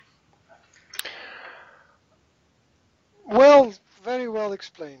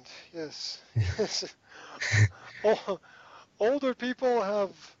well explained. Yes. Yes. Older people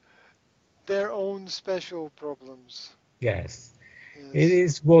have their own special problems. Yes. It Yes.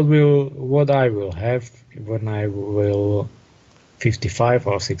 is what I will have when I will 55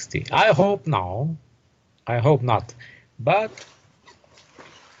 or 60. I hope now. I hope not. But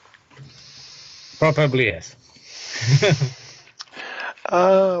probably yes.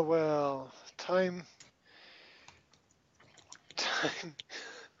 Well, time,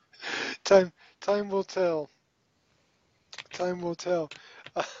 time, time will tell. Time will tell.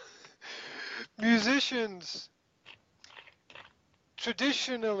 Uh, musicians,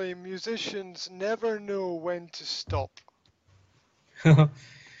 traditionally, musicians never know when to stop.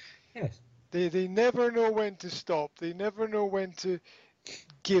 Yes. They never know when to stop. They never know when to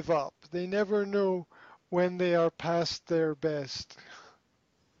give up. They never know when they are past their best.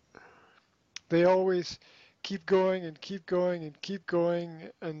 They always keep going and keep going and keep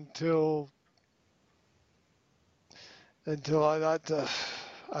going until I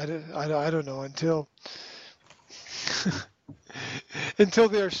don't know until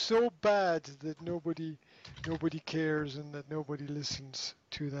they're so bad that nobody cares and that nobody listens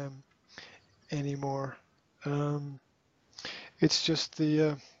to them anymore. Um, it's just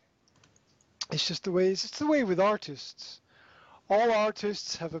it's the way with artists. All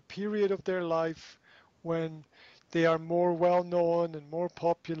artists have a period of their life when they are more well known and more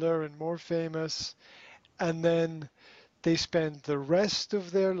popular and more famous, and then they spend the rest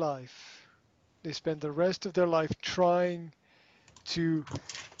of their life trying to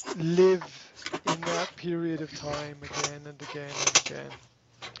live in that period of time again and again and again,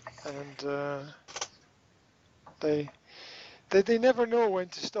 and they they never know when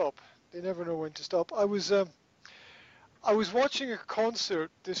to stop. They never know when to stop. I was watching a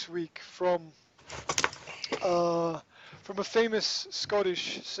concert this week uh, from a famous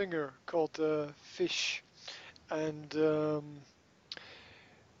Scottish singer called Fish, and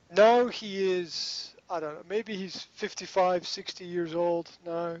now he is, I don't know, maybe he's 55, 60 years old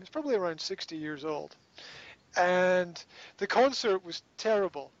now. He's probably around 60 years old. And the concert was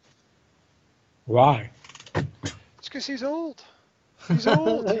terrible. Why? It's because he's old. He's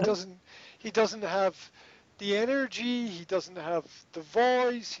old. He doesn't have the energy, he doesn't have the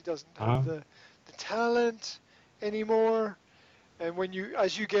voice, he doesn't have Huh? the talent anymore. And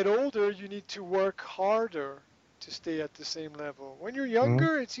as you get older, you need to work harder to stay at the same level. When you're Hmm?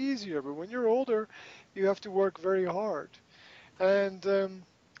 younger, it's easier, but when you're older, you have to work very hard. And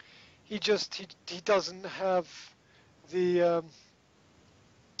he doesn't have the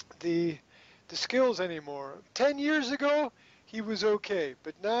the the skills anymore. 10 years ago, he was okay,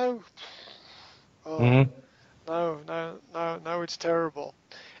 but now, oh, Hmm? now it's terrible.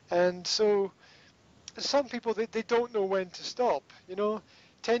 And so some people they don't know when to stop.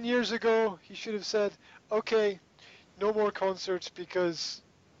 10 years ago, he should have said, okay, no more concerts because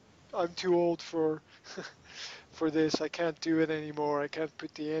I'm too old for this. I can't do it anymore. I can't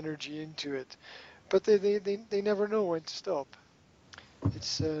put the energy into it. But they never know when to stop.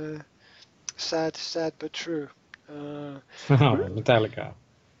 It's sad but true. Uh, Metallica.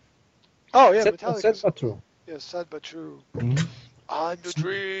 oh yeah, Sad Metallica's, but true. yeah, sad but true. Hmm? I'm the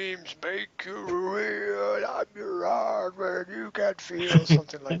dreams make you real. I'm your heart where you can feel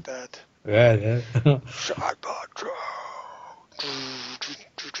something like that. Yeah, yeah. Sad but true.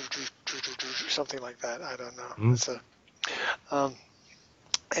 Something like that. I don't know. Hmm? It's a um.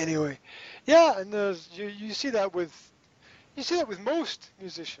 Anyway, yeah, and you see that with most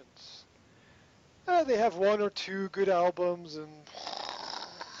musicians. They have one or two good albums, and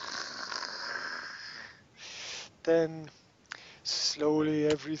then slowly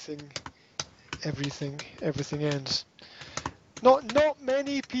everything ends. Not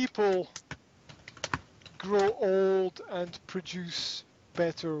many people grow old and produce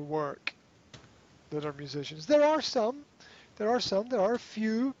better work that are musicians. There are a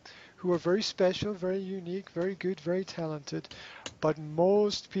few who are very special, very unique, very good, very talented, but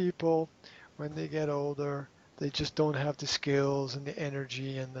most people, when they get older, they just don't have the skills and the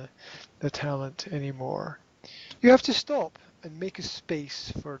energy and the talent anymore. You have to stop and make a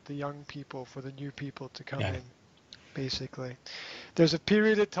space for the young people, for the new people to come Yeah. in, basically. There's a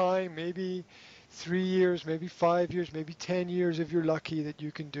period of time, maybe 3 years, maybe 5 years, maybe 10 years if you're lucky that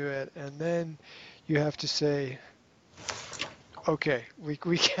you can do it. And then you have to say, okay,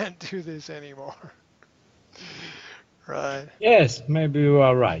 we can't do this anymore. Right. Yes, maybe you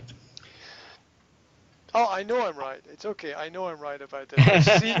are right. Oh, I know I'm right. It's okay. I know I'm right about this.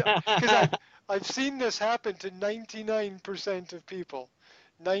 I've seen this happen to 99% of people.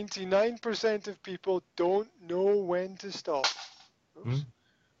 99% of people don't know when to stop. Oops.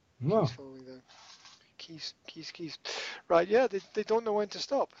 No. Keys falling down. Keys. Right, yeah, they don't know when to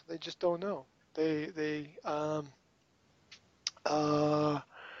stop. They just don't know.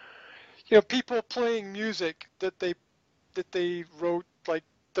 People playing music that they wrote like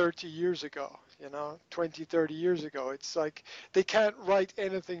 30 years ago, 20, 30 years ago. It's like they can't write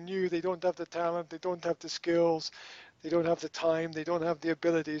anything new. They don't have the talent. They don't have the skills. They don't have the time. They don't have the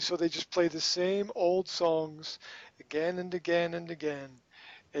ability. So they just play the same old songs again and again and again.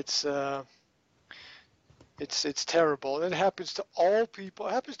 It's terrible. And it happens to all people.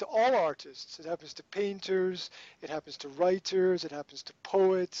 It happens to all artists. It happens to painters. It happens to writers. It happens to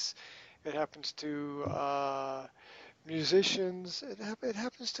poets. It happens to musicians. It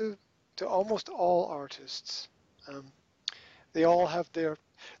happens to almost all artists. They all have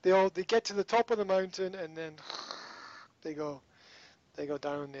they get to the top of the mountain and then they go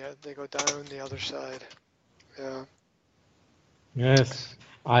down the other side. Yeah. Yes,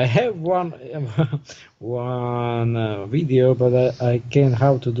 I have one video, but I can't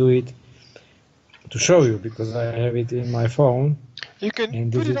how to do it to show you because I have it in my phone. You can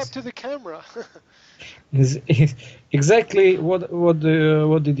And put this it up is- to the camera. Is exactly what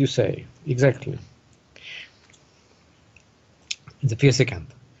did you say? Exactly. It's a few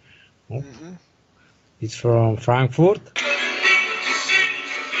seconds. Mhm. It's from Frankfurt.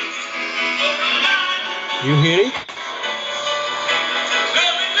 You hear it?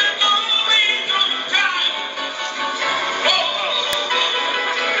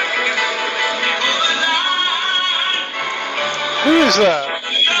 Who is that?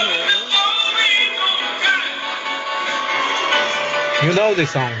 You know the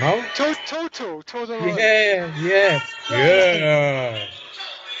song, no? Toto Line. Yeah.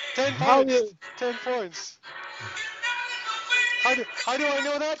 10 How points. you- 10 points. How do I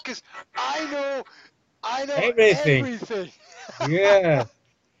know that? Because I know Everything. everything. Yeah,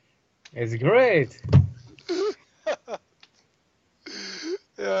 it's great.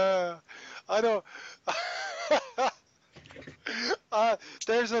 Yeah, I know.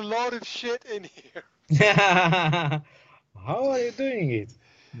 There's a lot of shit in here. How are you doing it?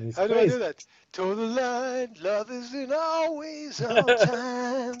 It's How do I crazy. do that? To the line, love isn't always on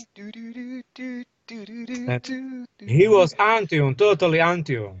time. Do do do do do do do And do. He was Antion, totally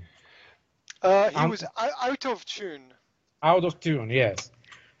Antion. He was out of tune. Out of tune, yes.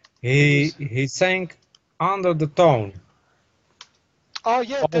 He sang under the tone. Oh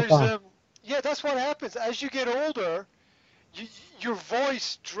yeah, All the time. that's what happens as you get older. Your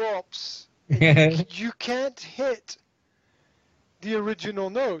voice drops. You can't hit the original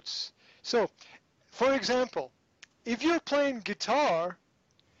notes. So, for example, if you're playing guitar,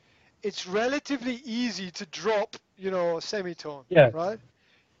 it's relatively easy to drop, a semitone, Yeah. right?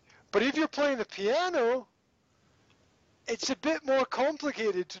 But if you're playing the piano, it's a bit more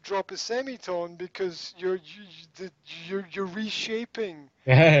complicated to drop a semitone because you're reshaping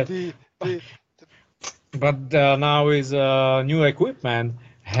Yeah. the But now is new equipment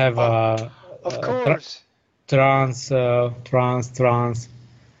have of course trans. transposer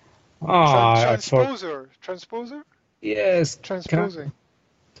Yes. transposing.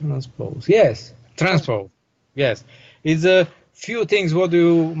 Transpose. Yes. Transpose. Yes. It's a few things what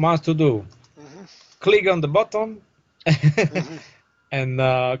you must to do. Mhm. Click on the button and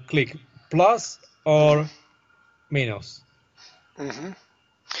click plus or minus. Mhm.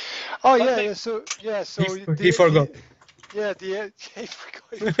 Oh But yeah, they- yeah. So He forgot. He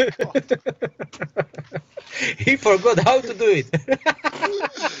forgot. He forgot how to do it.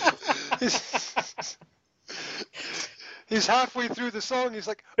 He's halfway through the song. He's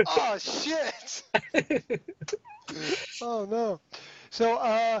like, oh shit. Oh no.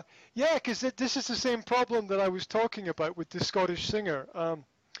 So yeah, because this is the same problem that I was talking about with the Scottish singer.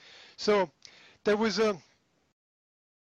 So there was